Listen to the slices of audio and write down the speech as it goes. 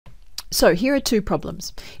So here are two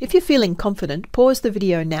problems. If you're feeling confident, pause the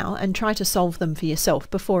video now and try to solve them for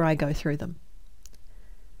yourself before I go through them.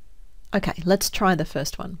 Okay, let's try the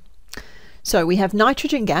first one. So we have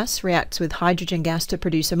nitrogen gas reacts with hydrogen gas to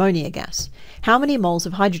produce ammonia gas. How many moles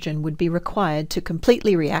of hydrogen would be required to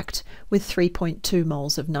completely react with 3.2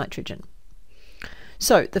 moles of nitrogen?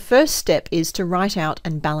 So the first step is to write out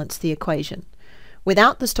and balance the equation.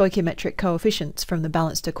 Without the stoichiometric coefficients from the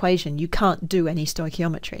balanced equation, you can't do any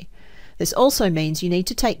stoichiometry. This also means you need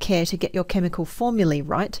to take care to get your chemical formulae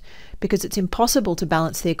right, because it's impossible to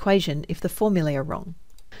balance the equation if the formulae are wrong.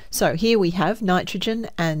 So here we have nitrogen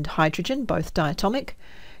and hydrogen, both diatomic,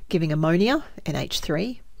 giving ammonia,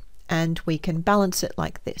 NH3, and we can balance it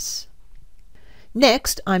like this.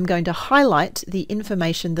 Next, I'm going to highlight the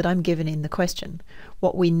information that I'm given in the question.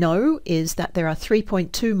 What we know is that there are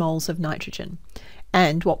 3.2 moles of nitrogen,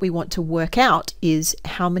 and what we want to work out is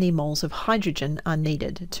how many moles of hydrogen are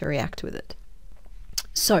needed to react with it.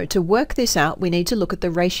 So to work this out, we need to look at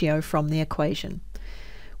the ratio from the equation.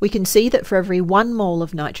 We can see that for every 1 mole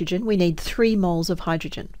of nitrogen, we need 3 moles of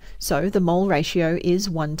hydrogen. So the mole ratio is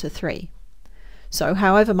 1 to 3. So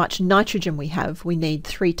however much nitrogen we have, we need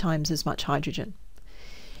 3 times as much hydrogen.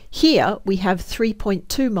 Here we have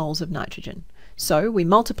 3.2 moles of nitrogen. So we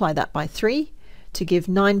multiply that by 3 to give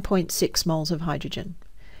 9.6 moles of hydrogen.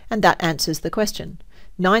 And that answers the question.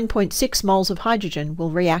 9.6 moles of hydrogen will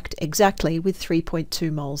react exactly with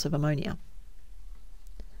 3.2 moles of ammonia.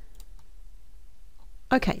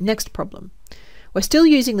 Okay, next problem. We're still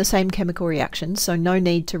using the same chemical reaction, so no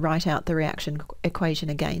need to write out the reaction equation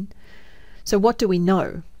again. So what do we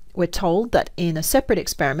know? We're told that in a separate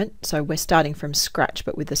experiment, so we're starting from scratch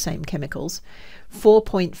but with the same chemicals,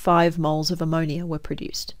 4.5 moles of ammonia were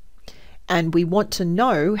produced. And we want to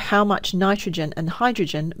know how much nitrogen and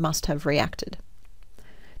hydrogen must have reacted.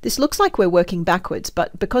 This looks like we're working backwards,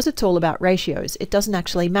 but because it's all about ratios, it doesn't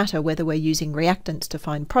actually matter whether we're using reactants to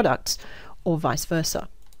find products or vice versa.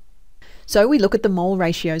 So we look at the mole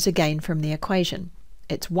ratios again from the equation.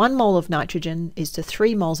 It's 1 mole of nitrogen is to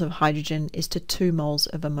 3 moles of hydrogen is to 2 moles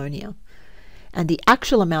of ammonia. And the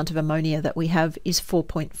actual amount of ammonia that we have is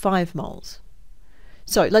 4.5 moles.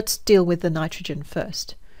 So let's deal with the nitrogen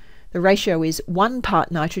first. The ratio is 1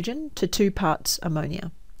 part nitrogen to 2 parts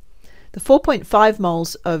ammonia. The 4.5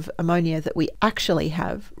 moles of ammonia that we actually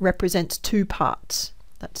have represents 2 parts.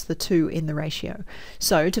 That's the 2 in the ratio.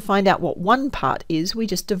 So to find out what 1 part is, we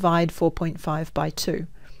just divide 4.5 by 2.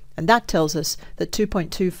 And that tells us that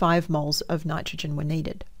 2.25 moles of nitrogen were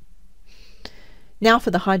needed. Now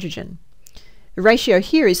for the hydrogen. The ratio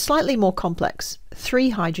here is slightly more complex,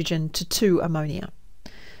 3 hydrogen to 2 ammonia.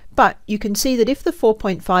 But you can see that if the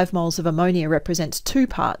 4.5 moles of ammonia represents 2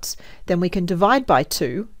 parts, then we can divide by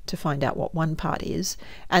 2 to find out what 1 part is,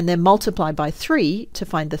 and then multiply by 3 to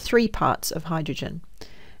find the 3 parts of hydrogen.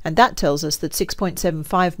 And that tells us that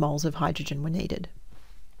 6.75 moles of hydrogen were needed.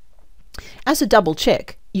 As a double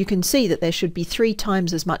check, you can see that there should be 3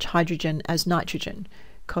 times as much hydrogen as nitrogen,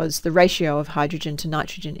 because the ratio of hydrogen to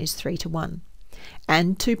nitrogen is 3 to 1.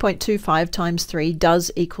 And 2.25 times 3 does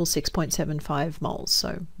equal 6.75 moles,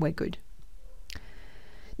 so we're good.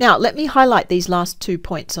 Now let me highlight these last 2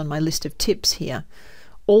 points on my list of tips here.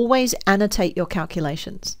 Always annotate your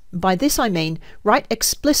calculations. By this I mean write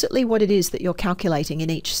explicitly what it is that you're calculating in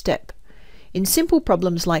each step. In simple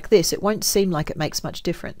problems like this, it won't seem like it makes much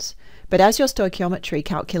difference. But as your stoichiometry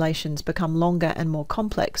calculations become longer and more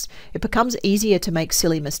complex, it becomes easier to make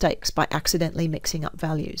silly mistakes by accidentally mixing up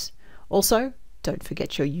values. Also, don't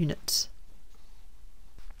forget your units.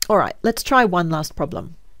 Alright, let's try one last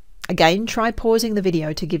problem. Again, try pausing the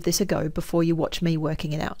video to give this a go before you watch me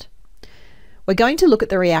working it out. We're going to look at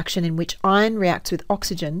the reaction in which iron reacts with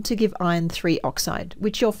oxygen to give iron 3 oxide,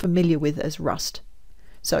 which you're familiar with as rust.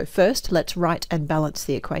 So first, let's write and balance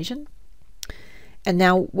the equation. And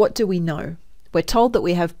now, what do we know? We're told that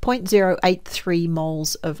we have 0.083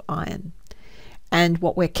 moles of iron. And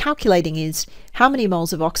what we're calculating is how many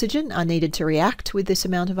moles of oxygen are needed to react with this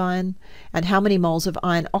amount of iron, and how many moles of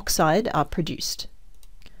iron oxide are produced.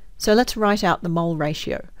 So let's write out the mole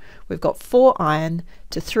ratio. We've got 4 iron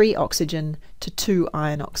to 3 oxygen to 2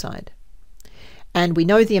 iron oxide. And we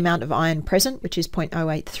know the amount of iron present, which is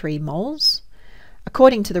 0.083 moles.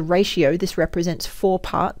 According to the ratio, this represents 4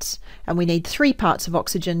 parts, and we need 3 parts of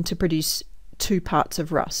oxygen to produce 2 parts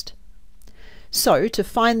of rust. So to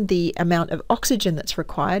find the amount of oxygen that's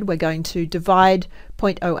required, we're going to divide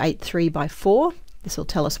 0.083 by 4. This will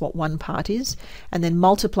tell us what 1 part is, and then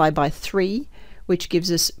multiply by 3, which gives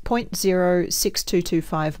us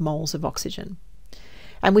 0.06225 moles of oxygen.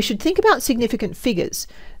 And we should think about significant figures.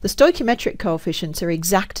 The stoichiometric coefficients are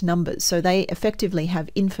exact numbers, so they effectively have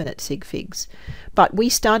infinite sig figs. But we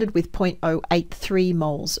started with 0.083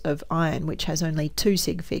 moles of iron, which has only 2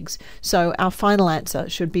 sig figs, so our final answer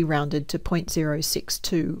should be rounded to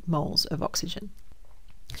 0.062 moles of oxygen.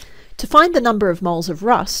 To find the number of moles of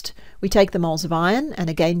rust, we take the moles of iron and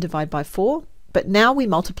again divide by 4, but now we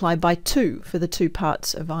multiply by 2 for the 2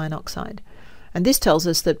 parts of iron oxide. And this tells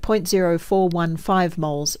us that 0.0415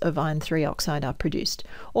 moles of iron 3 oxide are produced,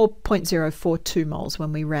 or 0.042 moles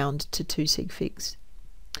when we round to 2 sig figs.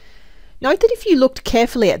 Note that if you looked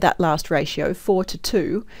carefully at that last ratio, 4 to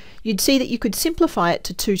 2, you'd see that you could simplify it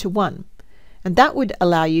to 2 to 1, and that would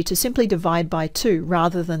allow you to simply divide by 2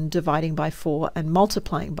 rather than dividing by 4 and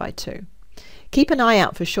multiplying by 2. Keep an eye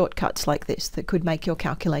out for shortcuts like this that could make your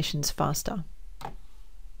calculations faster.